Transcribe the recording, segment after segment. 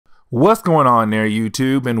What's going on there,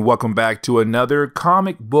 YouTube, and welcome back to another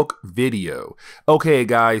comic book video. Okay,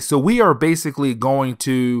 guys, so we are basically going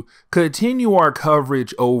to continue our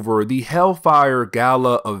coverage over the Hellfire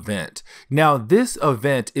Gala Event. Now, this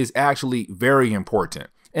event is actually very important.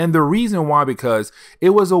 And the reason why, because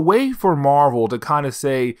it was a way for Marvel to kind of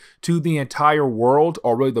say to the entire world,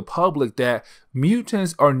 or really the public, that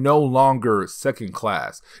mutants are no longer second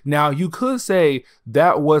class. Now, you could say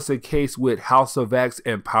that was the case with House of X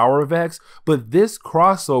and Power of X, but this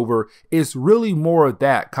crossover is really more of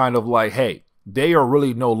that kind of like, hey, they are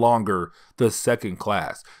really no longer the second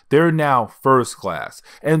class. They're now first class.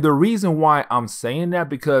 And the reason why I'm saying that,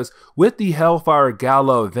 because with the Hellfire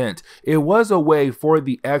Gala event, it was a way for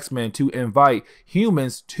the X-Men to invite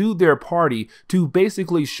humans to their party to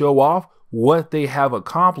basically show off what they have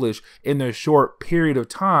accomplished in their short period of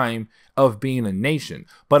time of being a nation.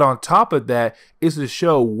 But on top of that is to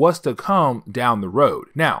show what's to come down the road.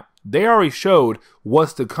 Now, they already showed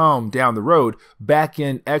what's to come down the road back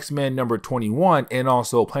in X-Men number 21 and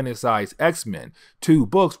also Planet-Size X-Men, two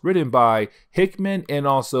books written by Hickman and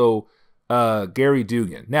also Gary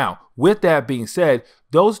Dugan. Now, with that being said,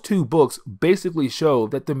 those two books basically show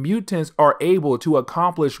that the mutants are able to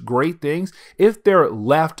accomplish great things if they're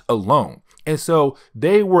left alone. And so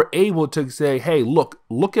they were able to say, hey,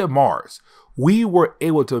 look at Mars. We were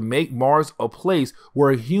able to make Mars a place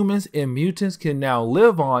where humans and mutants can now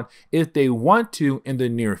live on if they want to in the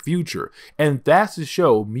near future. And that's to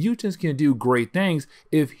show mutants can do great things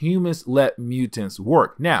if humans let mutants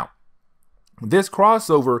work. Now, this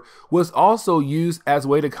crossover was also used as a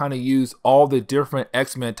way to kind of use all the different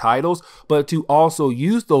X-Men titles, but to also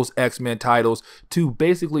use those X-Men titles to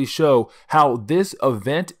basically show how this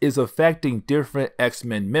event is affecting different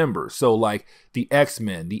X-Men members. So like the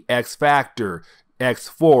X-Men, the X-Factor,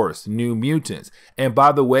 X-Force, New Mutants. And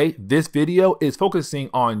by the way, this video is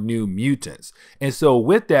focusing on New Mutants. And so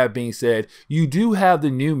with that being said, you do have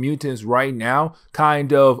the New Mutants right now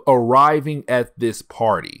kind of arriving at this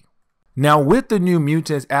party. Now, with the New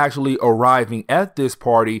Mutants actually arriving at this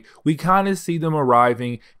party, we kind of see them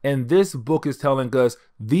arriving, and this book is telling us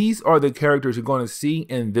these are the characters you're going to see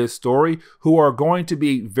in this story who are going to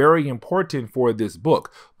be very important for this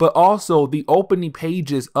book. But also, the opening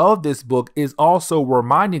pages of this book is also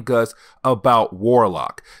reminding us about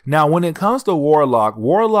Warlock. Now, when it comes to Warlock,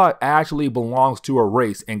 Warlock actually belongs to a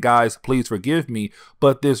race, and guys, please forgive me,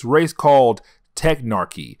 but this race called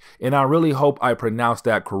Technarchy, and I really hope I pronounced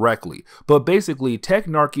that correctly. But basically,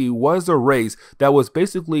 Technarchy was a race that was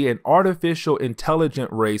basically an artificial intelligent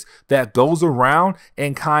race that goes around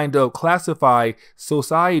and kind of classify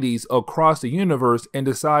societies across the universe and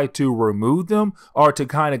decide to remove them or to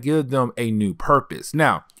kind of give them a new purpose.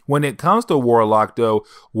 Now, when it comes to Warlock though,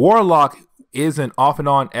 Warlock is an off and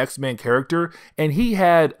on X-Men character, and he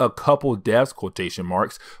had a couple deaths, quotation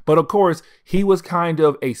marks, but of course he was kind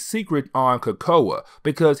of a secret on COPPA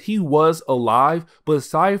because he was alive, but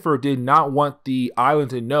Cypher did not want the island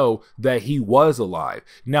to know that he was alive.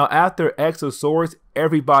 Now, after X of Swords,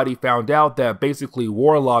 everybody found out that basically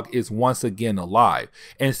Warlock is once again alive,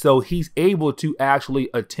 and so he's able to actually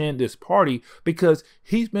attend this party because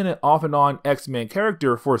he's been an off and on X-Men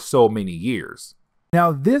character for so many years.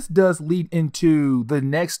 Now, this does lead into the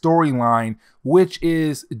next storyline, which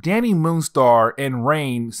is Danny Moonstar and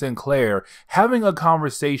Rain Sinclair having a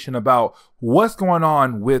conversation about what's going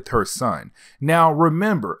on with her son. Now,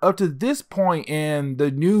 remember, up to this point in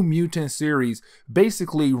the New Mutant series,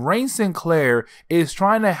 basically Rain Sinclair is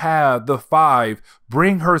trying to have the Five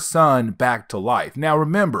bring her son back to life. Now,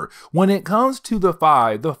 remember, when it comes to the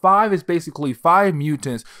Five is basically 5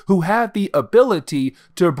 mutants who have the ability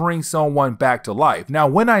to bring someone back to life. Now,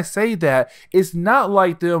 when I say that, it's not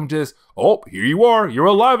like them just, oh, here you are, you're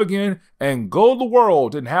alive again, and go to the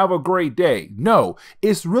world and have a great day. No,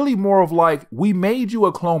 it's really more of like, we made you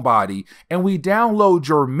a clone body and we download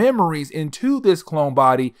your memories into this clone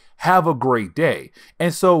body, have a great day.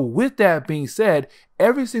 And so with that being said,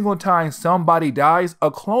 every single time somebody dies,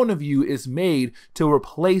 a clone of you is made to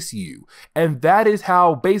replace you. And that is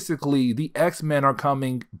how basically the X-Men are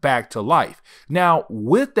coming back to life. Now,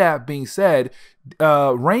 with that being said,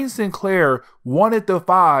 Rain Sinclair wanted the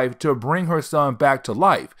Five to bring her son back to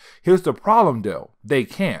life. Here's the problem though, they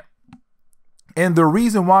can't. And the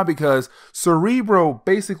reason why, because Cerebro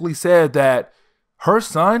basically said that her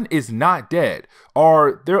son is not dead,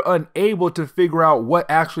 or they're unable to figure out what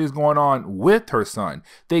actually is going on with her son.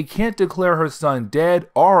 They can't declare her son dead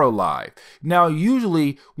or alive. Now,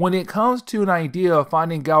 usually when it comes to an idea of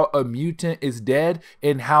finding out a mutant is dead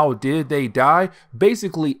and how did they die,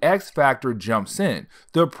 basically X Factor jumps in.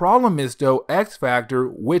 The problem is though, X Factor,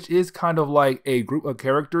 which is kind of like a group of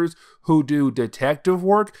characters who do detective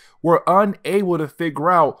work, were unable to figure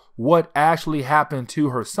out what actually happened to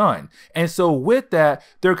her son. And so with that,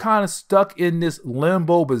 they're kind of stuck in this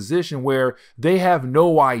limbo position where they have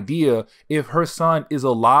no idea if her son is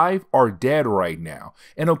alive or dead right now.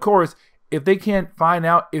 And of course, if they can't find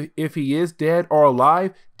out if he is dead or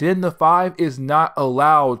alive, then the 5 is not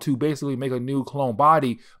allowed to basically make a new clone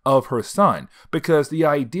body of her son. Because the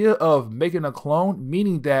idea of making a clone,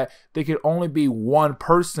 meaning that there can only be one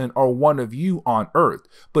person or one of you on Earth.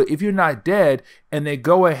 But if you're not dead and they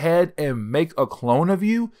go ahead and make a clone of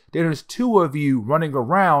you, then there's 2 of you running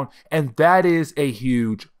around, and that is a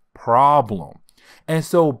huge problem. And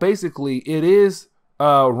so basically it is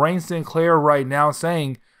Rain Sinclair right now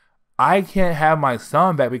saying, I can't have my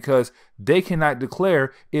son back because they cannot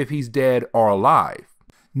declare if he's dead or alive.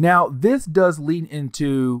 Now, this does lead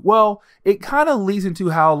into, well, it kind of leads into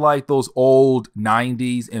how like those old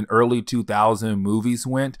 90s and early 2000 movies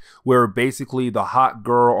went, where basically the hot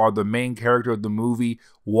girl or the main character of the movie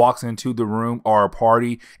walks into the room or a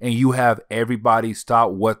party and you have everybody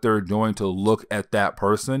stop what they're doing to look at that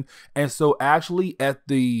person. And so actually at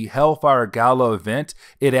the Hellfire Gala event,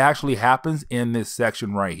 it actually happens in this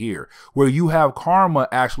section right here, where you have Karma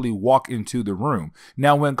actually walk into the room.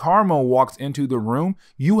 Now, when Karma walks into the room,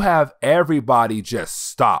 you have everybody just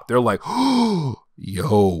stop. They're like, oh,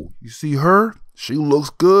 yo, you see her? She looks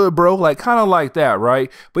good, bro. Like kind of like that,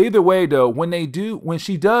 right? But either way though, when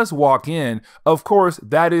she does walk in, of course,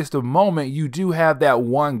 that is the moment you do have that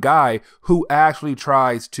one guy who actually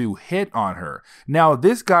tries to hit on her. Now,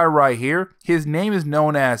 this guy right here, his name is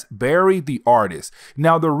known as Barry the Artist.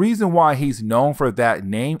 Now, the reason why he's known for that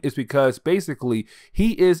name is because basically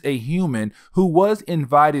he is a human who was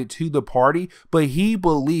invited to the party, but he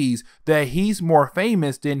believes that he's more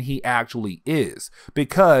famous than he actually is,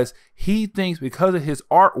 because he thinks because of his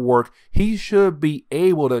artwork, he should be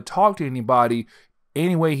able to talk to anybody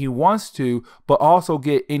any way he wants to, but also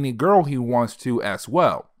get any girl he wants to as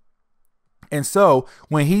well. And so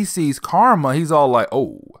when he sees Karma, he's all like,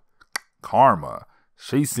 oh, Karma,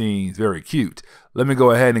 she seems very cute. Let me go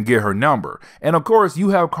ahead and get her number. And of course, you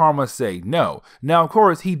have Karma say no. Now, of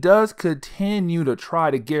course, he does continue to try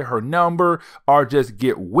to get her number or just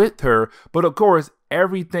get with her. But of course,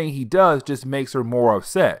 everything he does just makes her more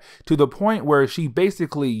upset, to the point where she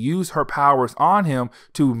basically used her powers on him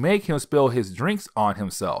to make him spill his drinks on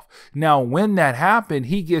himself. Now, when that happened,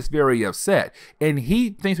 he gets very upset, and he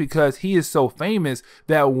thinks because he is so famous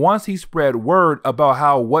that once he spread word about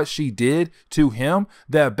how what she did to him,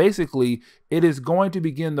 that basically it is going to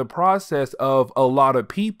begin the process of a lot of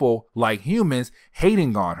people, like humans,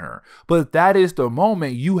 hating on her. But that is the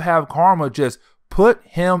moment you have Karma just put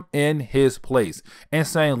him in his place and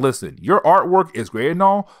saying, listen, your artwork is great and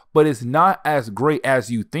all, but it's not as great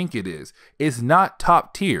as you think it is. It's not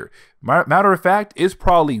top tier. Matter of fact, it's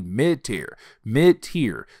probably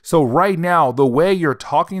mid-tier. So right now, the way you're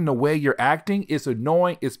talking, the way you're acting, it's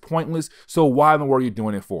annoying, it's pointless. So why in the world are you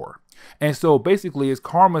doing it for? And so basically it's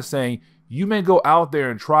Karma saying, you may go out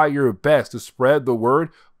there and try your best to spread the word,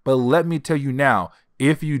 but let me tell you now,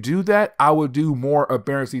 if you do that, I will do more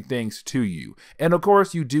embarrassing things to you. And of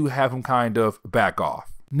course, you do have him kind of back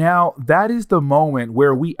off. Now, that is the moment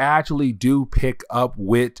where we actually do pick up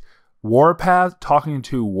with Warpath talking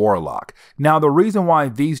to Warlock. Now, the reason why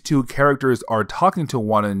these two characters are talking to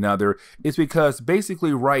one another is because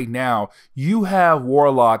basically right now you have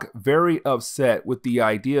Warlock very upset with the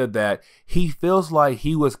idea that he feels like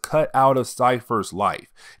he was cut out of Cypher's life.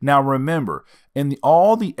 Now, remember, in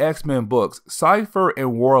all the X-Men books, Cypher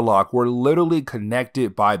and Warlock were literally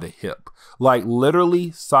connected by the hip. Like literally,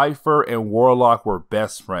 Cypher and Warlock were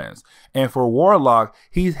best friends. And for Warlock,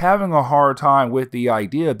 he's having a hard time with the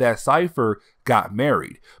idea that Cypher got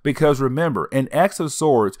married. Because remember, in X of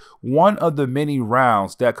Swords, one of the many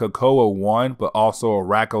rounds that Krakoa won, but also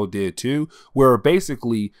Arakko did too, where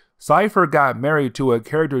basically Cypher got married to a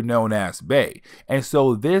character known as Bay. And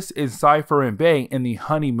so this is Cypher and Bay in the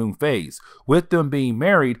honeymoon phase. With them being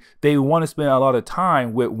married, they want to spend a lot of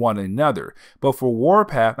time with one another. But for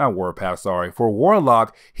for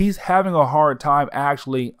Warlock, he's having a hard time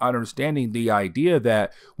actually understanding the idea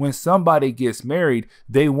that when somebody gets married,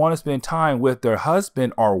 they want to spend time with their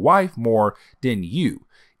husband or wife more than you.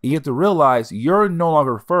 You have to realize you're no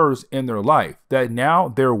longer first in their life, that now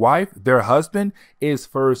their wife, their husband is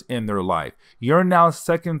first in their life. You're now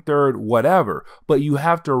second, third, whatever, but you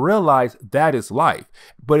have to realize that is life.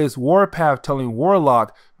 But it's Warpath telling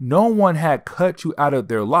Warlock, no one had cut you out of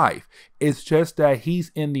their life. It's just that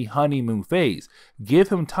he's in the honeymoon phase. Give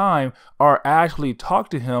him time or actually talk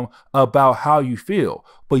to him about how you feel.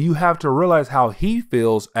 But you have to realize how he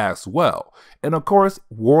feels as well. And of course,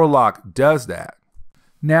 Warlock does that.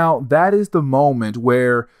 Now, that is the moment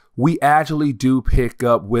where we actually do pick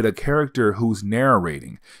up with a character who's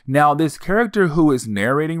narrating. Now, this character who is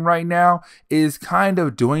narrating right now is kind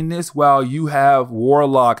of doing this while you have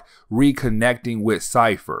Warlock reconnecting with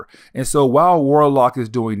Cypher. And so while Warlock is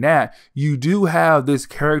doing that, you do have this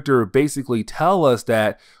character basically tell us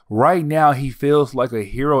that right now he feels like a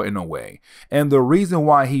hero in a way. And the reason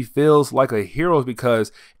why he feels like a hero is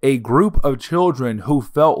because a group of children who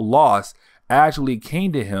felt lost actually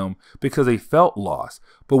came to him because they felt lost.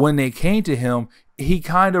 But when they came to him, he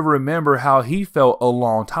kind of remembered how he felt a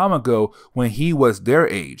long time ago when he was their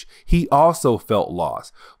age. He also felt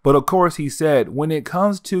lost. But of course, he said, when it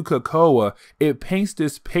comes to COPPA, it paints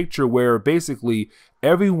this picture where basically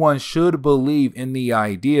everyone should believe in the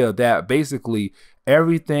idea that basically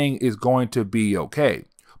everything is going to be okay.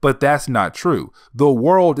 But that's not true. The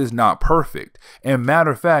world is not perfect. And matter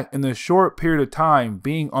of fact, in the short period of time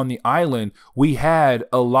being on the island, we had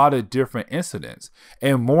a lot of different incidents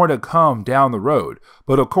and more to come down the road.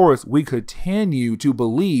 But of course, we continue to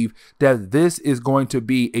believe that this is going to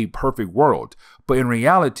be a perfect world. But in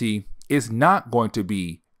reality, it's not going to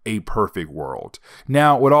be a perfect world.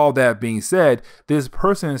 Now, with all that being said, this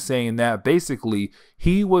person is saying that basically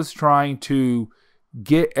he was trying to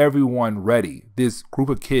get everyone ready. This group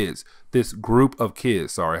of kids,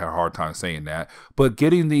 sorry, I had a hard time saying that, but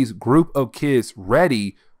getting these group of kids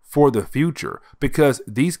ready for the future, because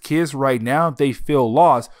these kids right now, they feel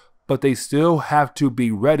lost, but they still have to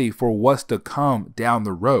be ready for what's to come down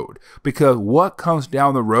the road, because what comes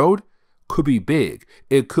down the road could be big,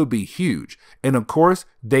 it could be huge. And of course,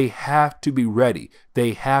 they have to be ready.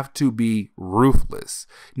 They have to be ruthless.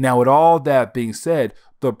 Now, with all that being said,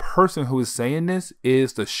 the person who is saying this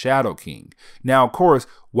is the Shadow King. Now, of course,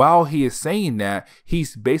 while he is saying that,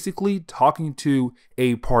 he's basically talking to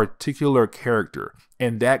a particular character.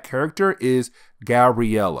 And that character is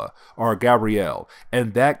Gabrielle.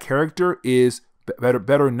 And that character is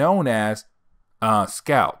better known as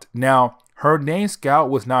Scout. Now, her name Scout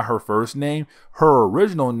was not her first name. Her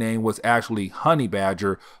original name was actually Honey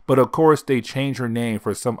Badger, but of course they changed her name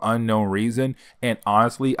for some unknown reason. And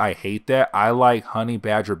honestly, I hate that. I like Honey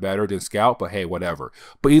Badger better than Scout, but hey, whatever.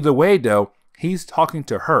 But either way though, he's talking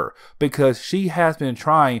to her because she has been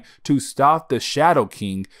trying to stop the Shadow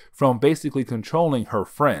King from basically controlling her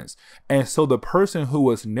friends. And so the person who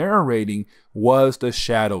was narrating was the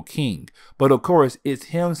Shadow King. But of course, it's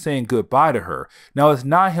him saying goodbye to her. Now, it's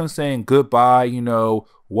not him saying goodbye, you know,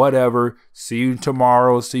 whatever, see you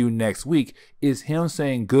tomorrow, see you next week. It's him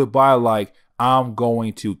saying goodbye like, I'm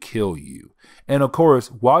going to kill you. And of course,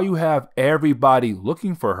 while you have everybody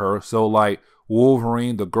looking for her, so like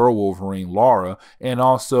Wolverine, the girl Wolverine, Laura, and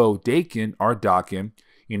also Daken or Daken.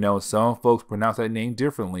 You know, some folks pronounce that name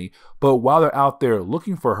differently. But while they're out there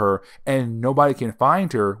looking for her and nobody can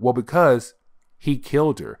find her, well, because he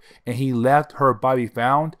killed her and he left her body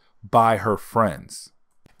found by her friends.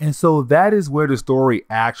 And so that is where the story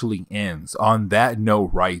actually ends, on that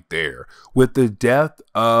note right there, with the death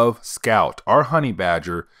of Scout, our Honey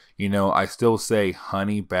Badger. You know, I still say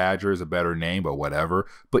Honey Badger is a better name, but whatever.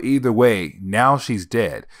 But either way, now she's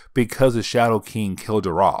dead because the Shadow King killed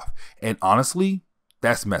her off. And honestly,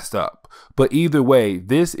 that's messed up. But either way,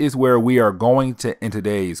 this is where we are going to end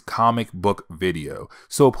today's comic book video.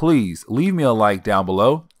 So please leave me a like down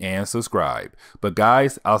below and subscribe. But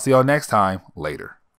guys, I'll see y'all next time. Later.